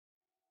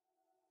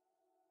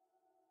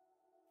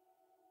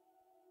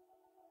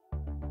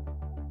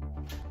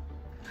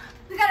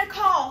got a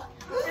call.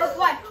 That's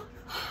what?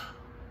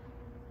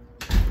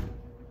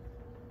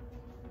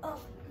 Oh,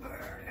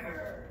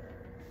 murder.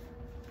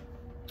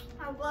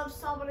 I love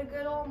solving a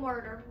good old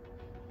murder.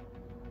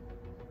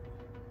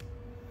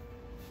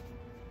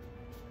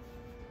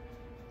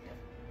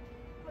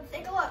 Let's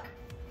take a look.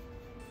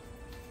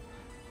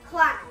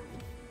 Clown.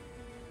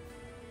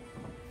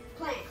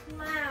 Plant.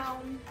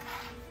 Clown.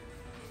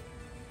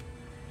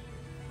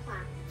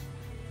 Clown.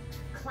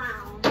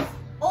 Clowns.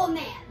 Old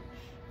man.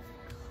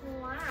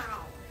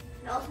 Clown.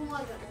 That was more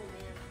than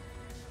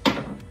old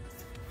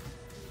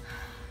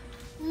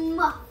man.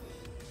 Muffin.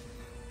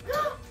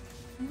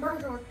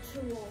 Murder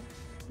tool.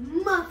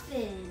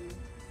 Muffin.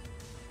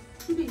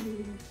 We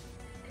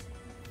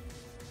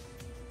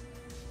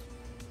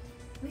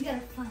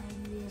gotta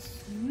find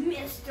this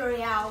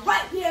mystery out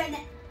right here in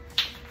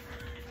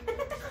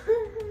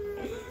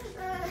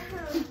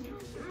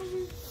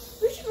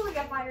We should really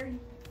get fired.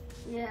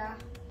 Yeah.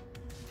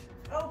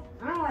 Oh,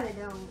 I don't know why they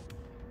don't.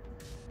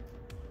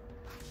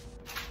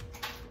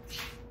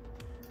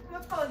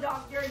 let's call the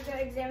doctor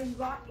to examine his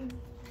body.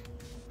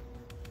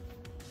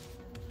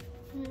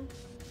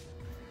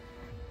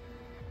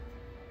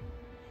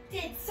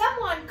 Did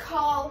someone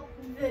call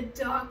the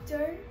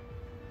doctor?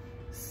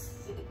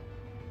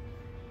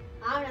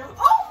 I don't know.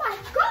 Oh my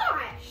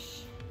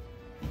gosh!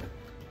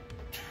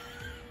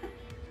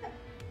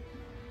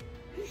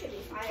 You should be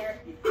fired.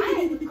 I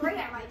am great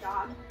at my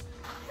job.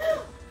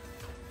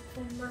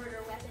 The murder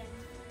weapon.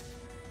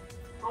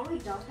 Are we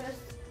doctors?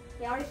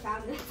 They already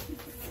found this.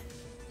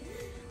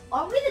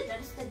 Are we the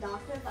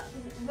doctors?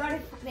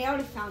 They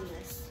already found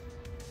this.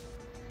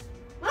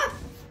 Ah,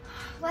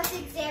 let's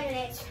examine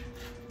it.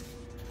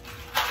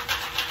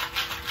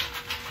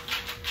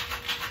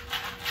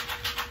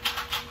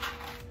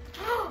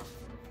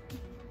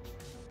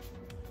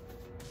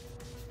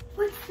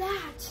 What's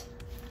that?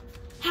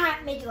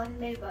 Hat made you like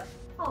a ladybug.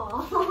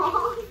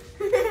 Aww.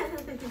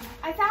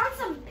 I found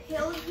some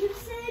pill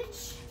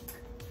usage.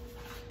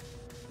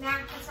 Nah,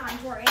 that's not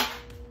important.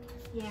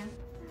 Yeah.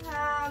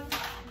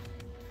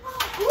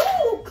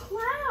 Ooh,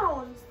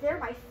 clowns. They're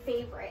my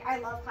favorite. I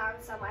love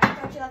clowns so much.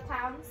 Don't you love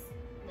clowns?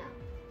 No.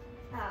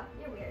 Oh,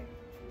 you're weird.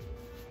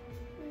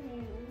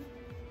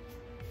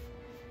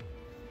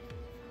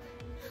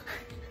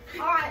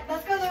 All right,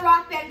 let's go to the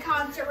rock band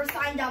concert we're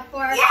signed up for.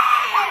 Yeah!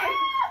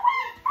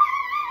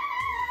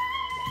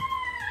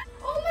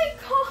 Oh my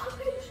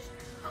gosh,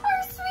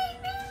 our sweet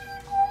baby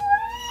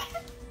boy.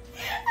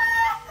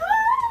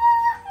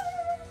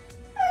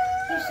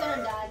 He should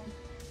have died.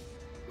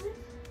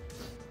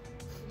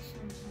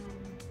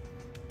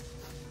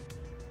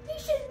 He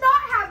should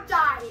not have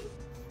died.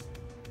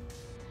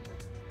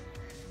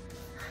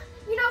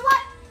 You know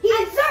what? He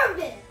deserved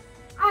it.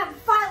 I'm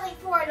filing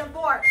for a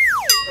divorce.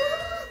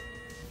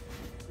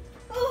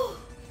 Oh,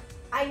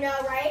 I know,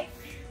 right?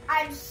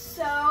 I'm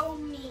so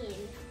mean.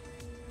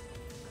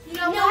 You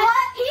know what?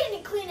 He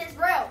didn't clean his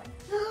room.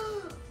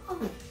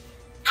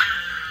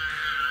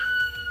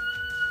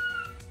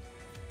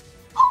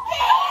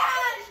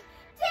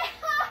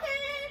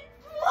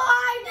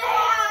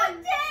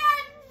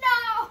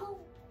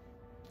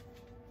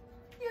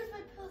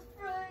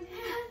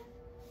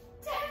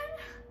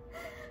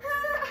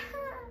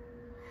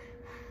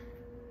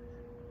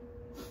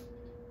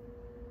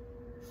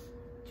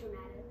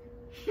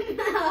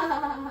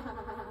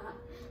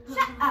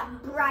 Shut up,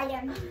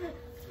 Brian.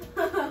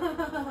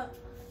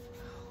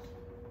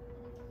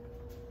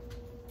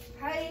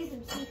 Try to use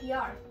some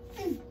CPR.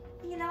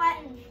 You know what?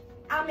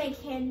 I'll make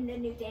him the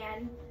new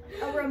Dan.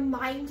 A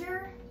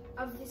reminder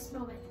of this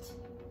moment.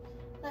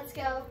 Let's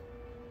go.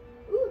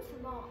 Ooh, to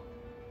the mall.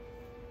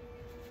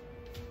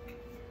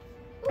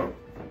 Ooh.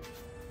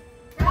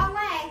 Wrong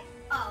way.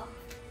 Oh.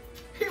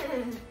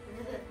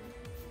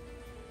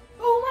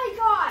 Oh my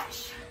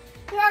gosh.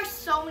 There are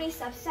so many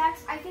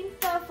suspects. I think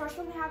the first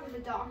one we have is the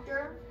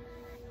doctor.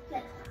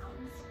 The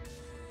clowns.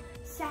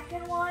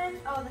 Second one,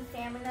 oh, the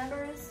family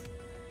members.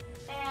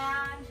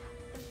 And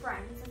the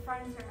friends. The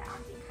friends are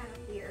acting kind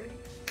of weird.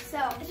 So,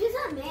 It's just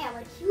not mad.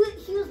 Like he was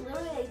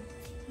literally like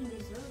he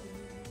deserved it.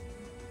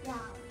 yeah.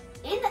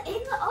 And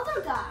the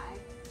other guy.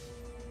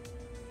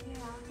 Yeah.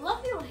 A lot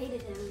of people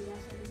hated him. I'm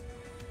guessing.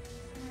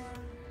 Yeah.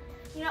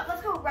 You know,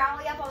 let's go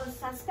rally up all the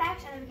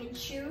suspects and then we can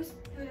choose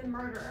who the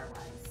murderer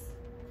was.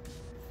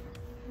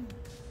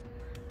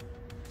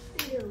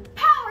 Ew.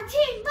 Power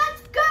team,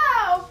 let's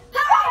go!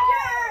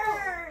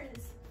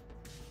 Rangers!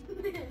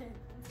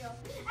 Let's go.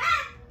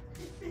 Ah!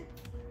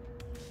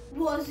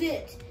 Was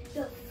it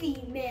the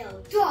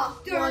female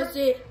doctor? Was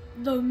it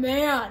the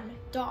man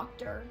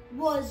doctor?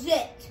 Was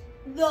it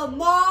the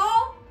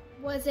mom?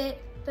 Was it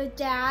the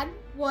dad?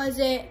 Was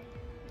it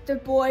the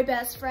boy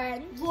best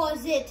friend?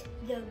 Was it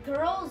the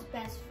girl's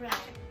best friend?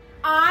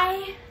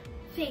 I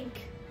think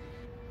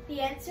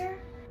the answer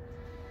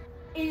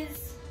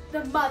is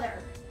the mother.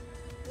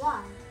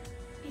 Why?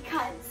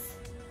 Because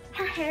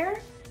her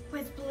hair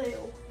was blue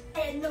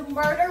and the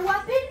murder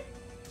weapon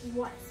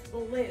was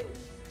blue.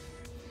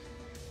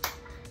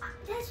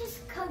 That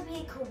just could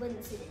be a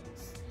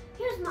coincidence.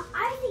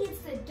 I think it's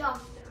the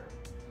doctor.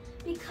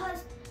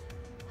 Because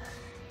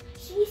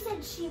she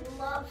said she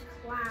loved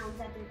clowns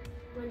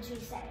when she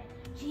said it.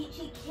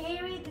 She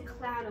carried the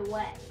clown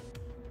away.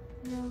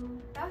 No,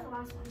 that was the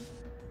last one.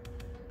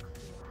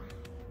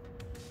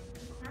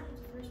 Clown was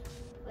the first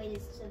one.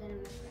 Wait, so then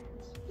my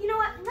friends. You know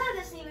what? None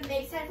of this even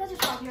makes sense. Let's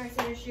just rock, paper,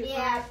 scissors, shoot.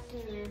 Yeah.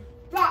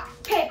 Rock,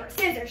 paper,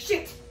 scissors,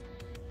 shoot.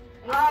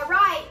 All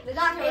right. The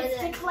doctor was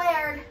It's it.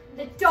 declared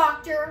the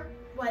doctor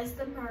was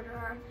the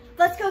murderer.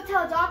 Let's go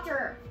tell the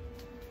doctor.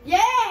 Yeah.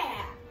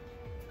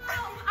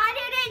 Oh, I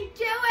didn't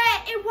do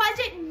it. It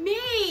wasn't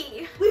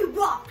me. We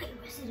rock,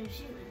 paper, scissors,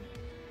 shoot.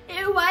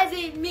 It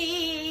wasn't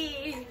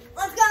me.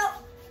 Let's go.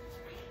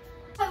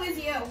 It was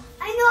you.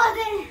 I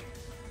know it.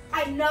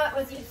 I know it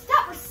was you.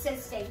 Stop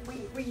resisting.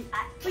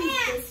 I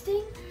can't.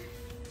 Resisting?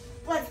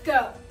 Let's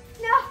go.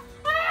 No.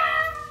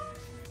 Ah!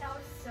 That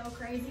was so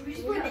crazy. We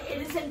just put the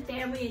innocent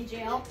family in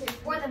jail.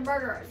 Or the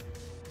murderers.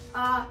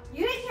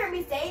 You didn't hear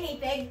me say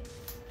anything.